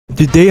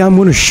Today I'm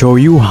going to show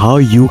you how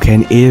you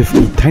can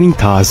AFK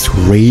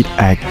TinyTask Raid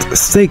Act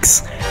 6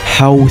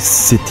 House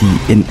City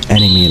in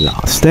Anime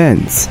Last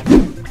Dance.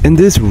 In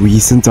this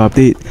recent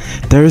update,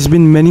 there has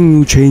been many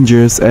new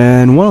changes,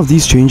 and one of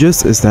these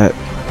changes is that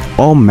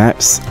all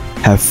maps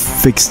have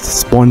fixed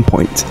spawn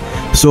point.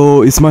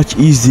 So it's much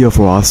easier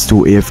for us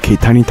to AFK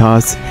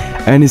TinyTask,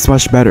 and it's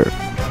much better.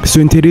 So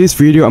in today's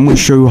video, I'm going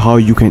to show you how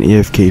you can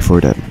AFK for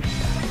that.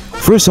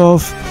 First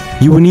off,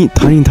 you will need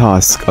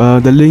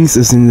TinyTask. The links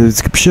is in the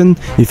description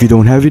if you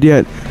don't have it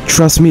yet.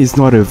 Trust me, it's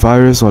not a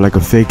virus or like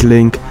a fake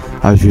link.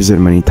 I've used it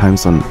many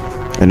times and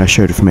I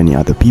shared it with many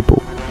other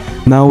people.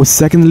 Now,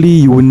 secondly,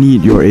 you will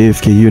need your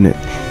AFK unit,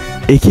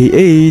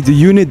 aka the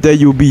unit that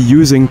you'll be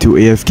using to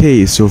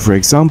AFK. So for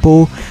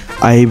example,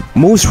 I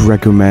most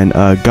recommend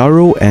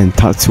Garo and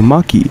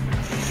Tatsumaki.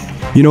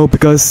 You know,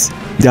 because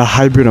they're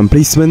hybrid on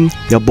placement,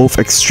 they're both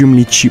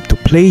extremely cheap to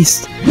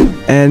place,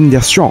 and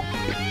they're strong.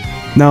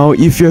 Now,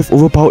 if you have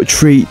overpowered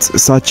traits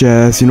such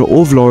as,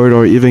 Overlord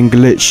or even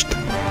Glitched,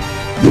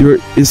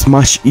 it's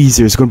much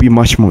easier, it's going to be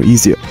much more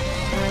easier.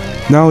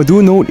 Now,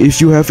 do note, if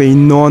you have a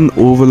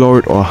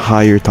non-Overlord or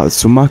higher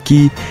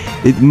Tatsumaki,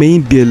 it may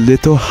be a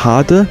little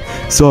harder,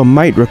 so I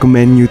might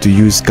recommend you to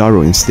use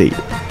Garo instead.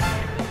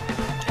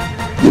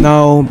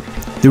 Now,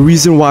 the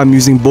reason why I'm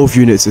using both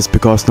units is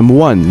because number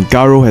one,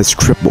 Garo has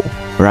Cripple,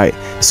 right?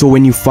 So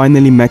when you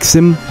finally max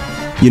him,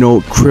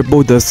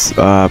 Cripple does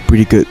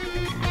pretty good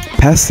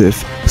passive,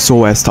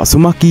 so as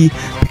Tatsumaki,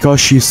 because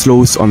she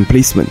slows on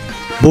placement.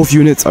 Both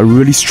units are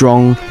really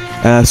strong,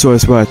 so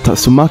as well as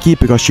Tatsumaki,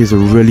 because she's a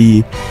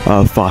really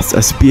fast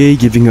SPA,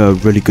 giving her a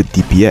really good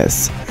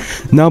DPS.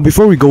 Now,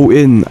 before we go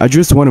in, I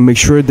just want to make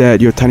sure that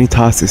your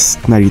TinyTask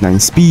is 99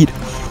 speed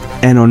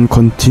and on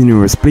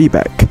continuous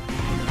playback.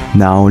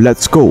 Now,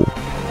 let's go.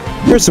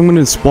 First, I'm going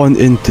to spawn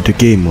into the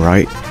game,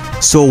 right?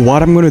 So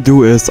what I'm going to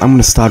do is I'm going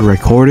to start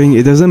recording.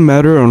 It doesn't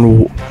matter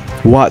on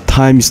what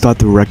time you start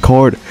to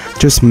record,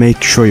 just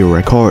make sure you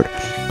record.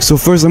 So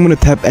first, I'm going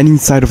to tap any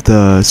side of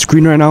the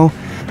screen right now.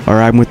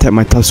 Alright, I'm going to tap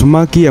my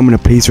Tatsumaki, I'm going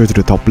to place her to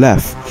the top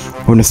left.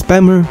 I'm going to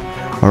spam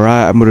her.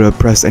 Alright, I'm going to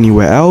press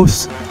anywhere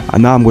else,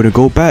 and now I'm going to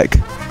go back.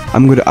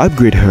 I'm going to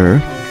upgrade her,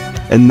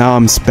 and now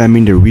I'm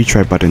spamming the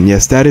retry button.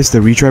 Yes, that is the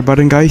retry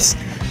button, guys.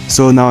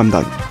 So now I'm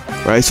done.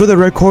 Right, so the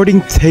recording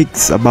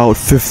takes about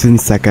 15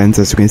 seconds,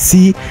 as you can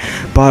see,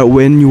 but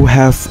when you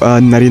have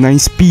 99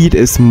 speed,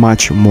 it's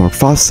much more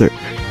faster.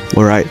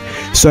 Alright,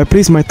 so I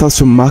place my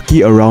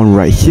Tatsumaki around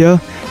right here.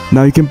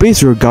 Now you can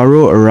place your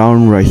Garo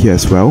around right here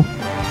as well.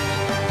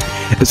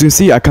 As you can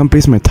see, I can't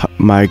place my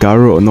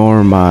Garo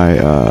nor my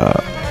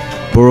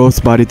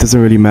Boros, but it doesn't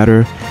really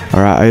matter.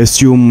 Alright, I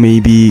assume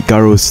maybe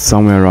Garo is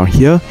somewhere around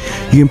here.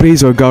 You can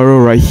place your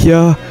Garo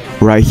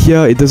right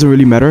here, it doesn't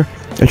really matter.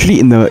 Actually,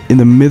 in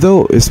the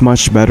middle is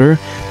much better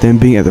than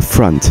being at the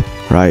front,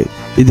 right?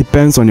 It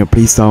depends on your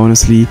playstyle,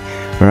 honestly,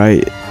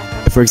 right?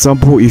 For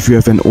example, if you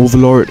have an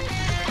Overlord,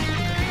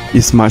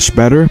 it's much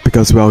better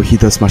because, well, he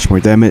does much more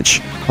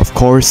damage, of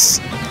course,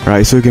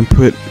 right? So you can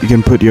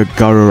put your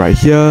Garo right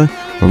here,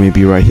 or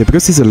maybe right here,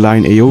 because he's a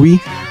line AoE.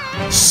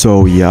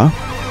 So yeah.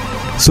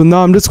 So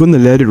now I'm just going to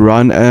let it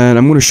run, and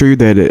I'm going to show you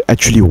that it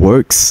actually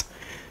works.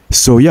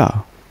 So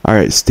yeah.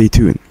 Alright, stay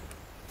tuned.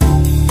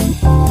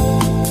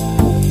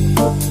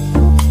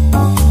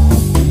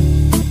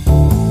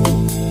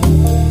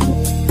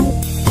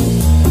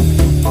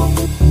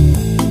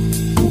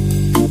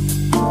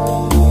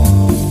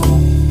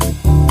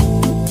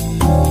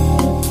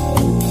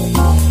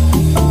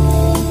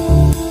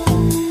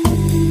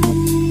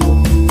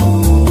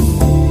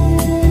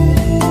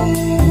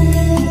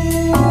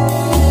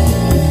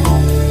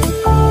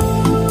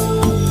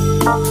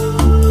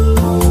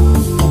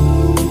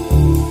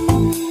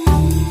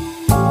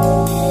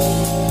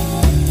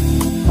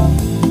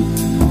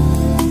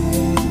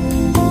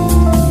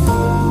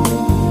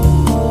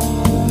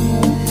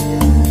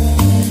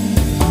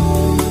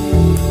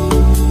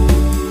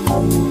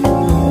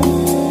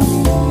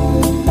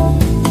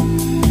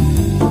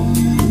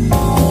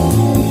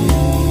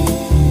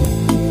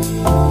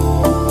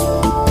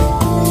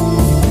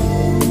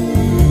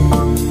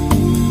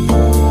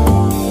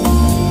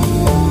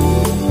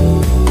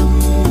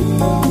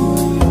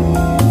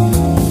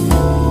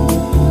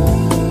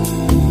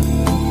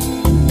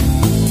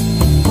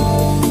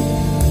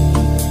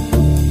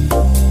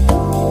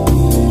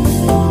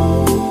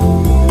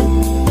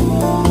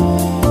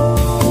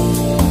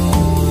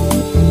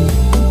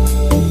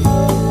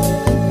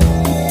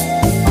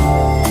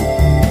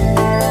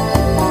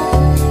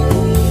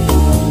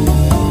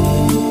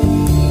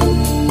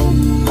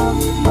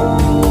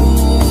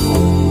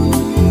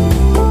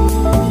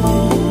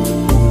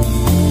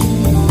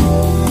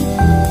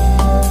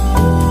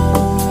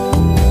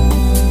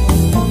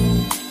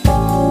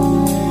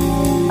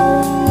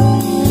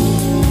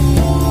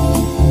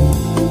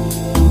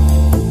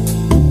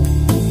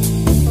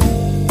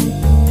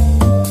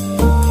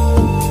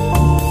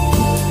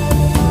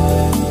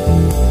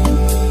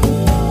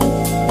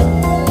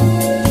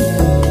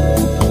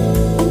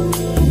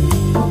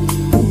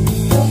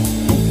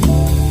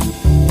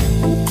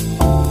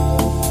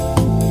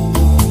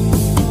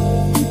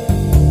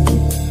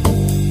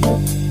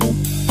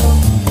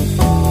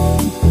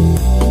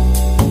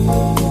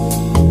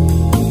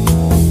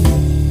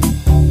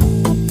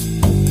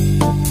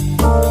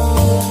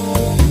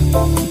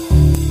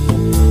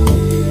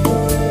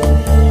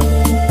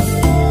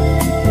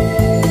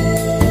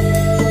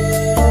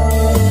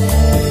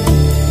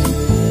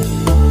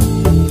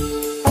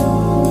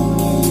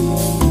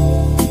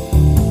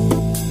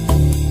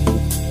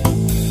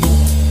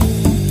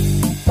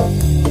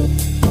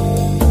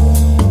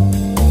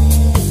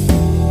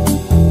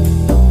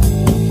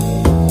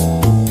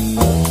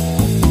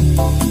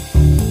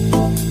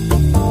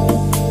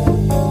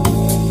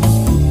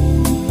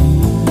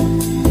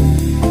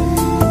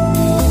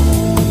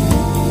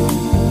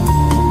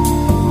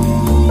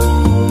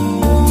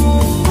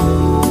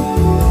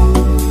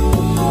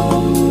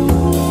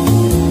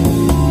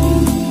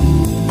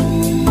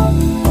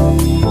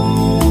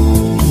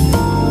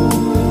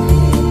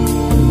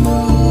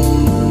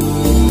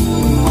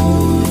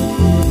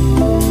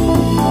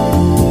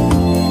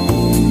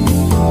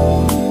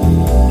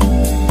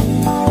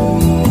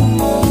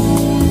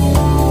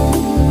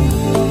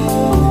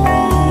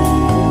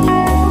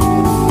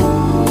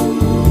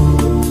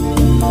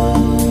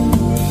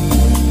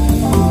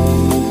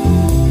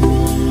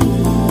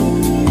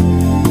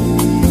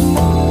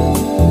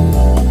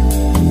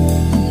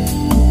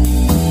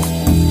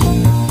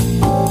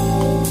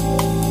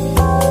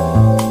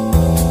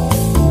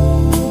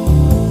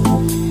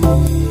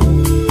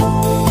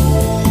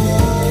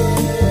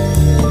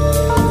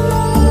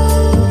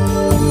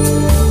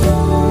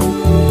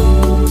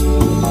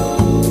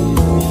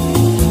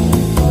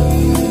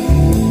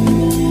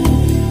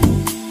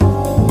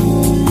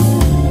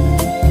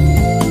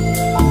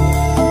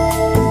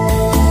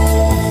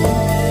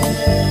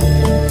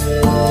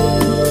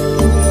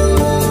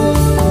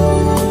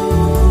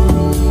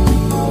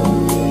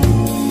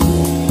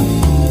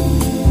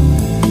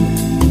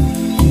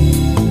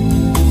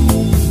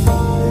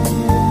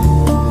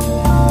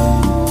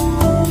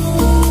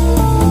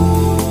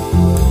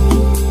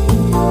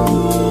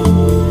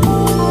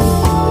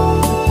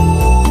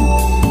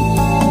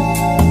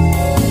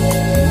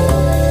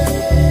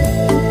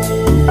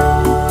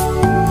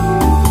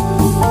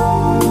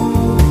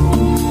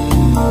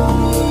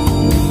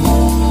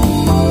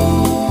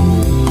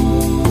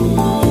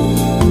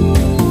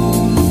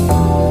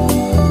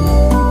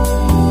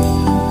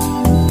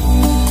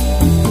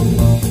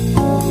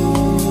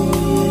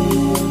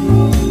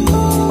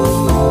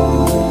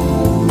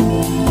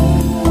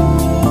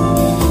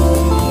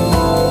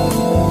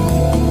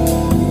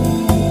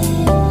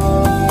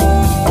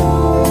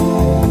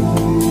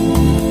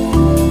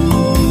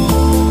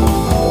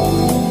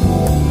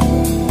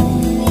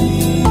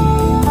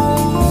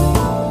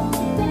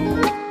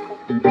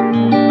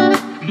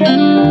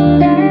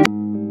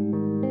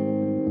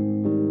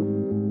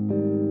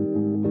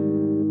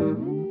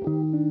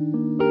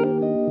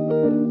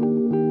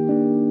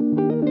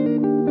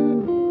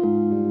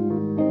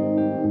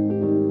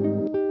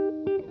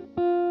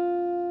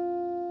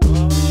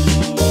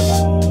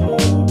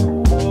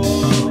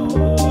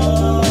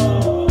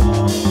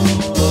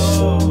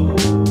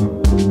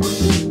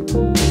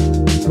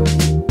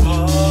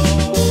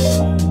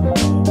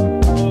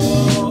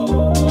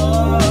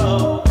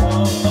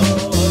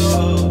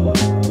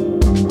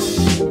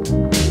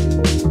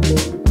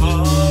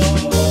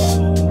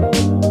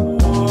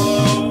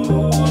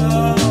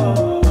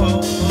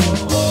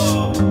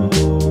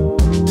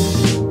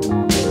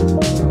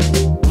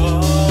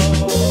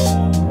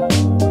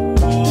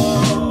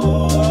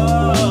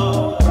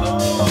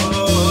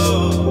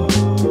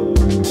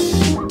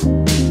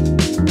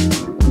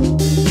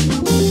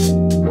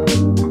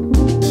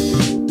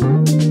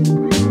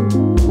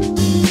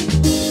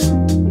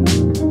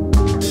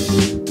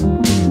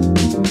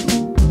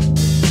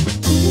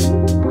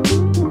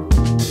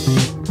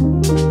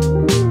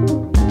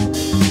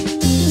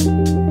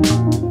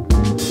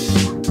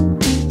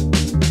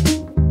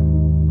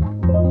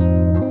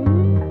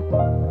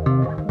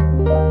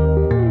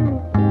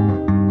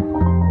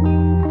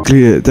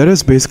 That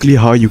is basically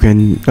how you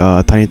can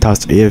tiny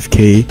task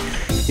AFK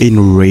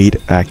in Raid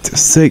Act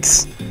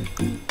 6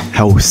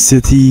 House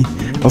City.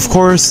 Of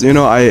course,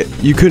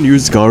 you could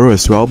use Garo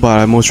as well, but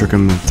I most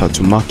recommend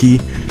Tatsumaki.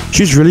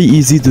 She's really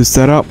easy to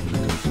set up.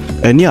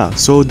 And yeah,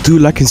 so do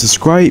like and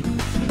subscribe.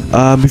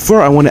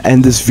 Before I want to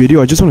end this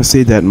video, I just want to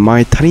say that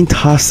my tiny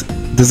task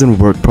doesn't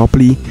work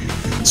properly.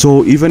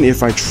 So even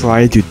if I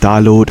try to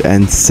download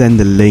and send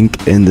the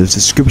link in the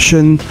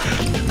description,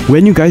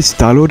 when you guys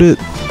download it,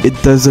 it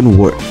doesn't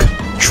work.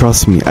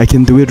 Trust me, I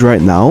can do it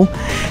right now,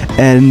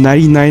 and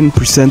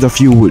 99% of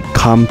you would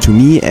come to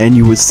me and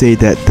you would say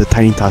that the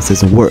tiny task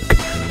doesn't work.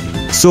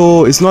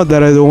 So it's not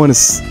that I don't want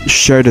to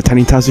share the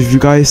tiny task with you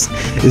guys,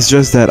 it's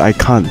just that I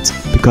can't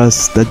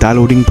because the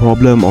downloading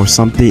problem or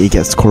something, it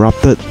gets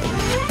corrupted.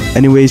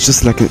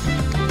 Anyways, like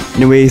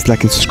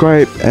and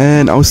subscribe,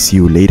 and I'll see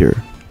you later.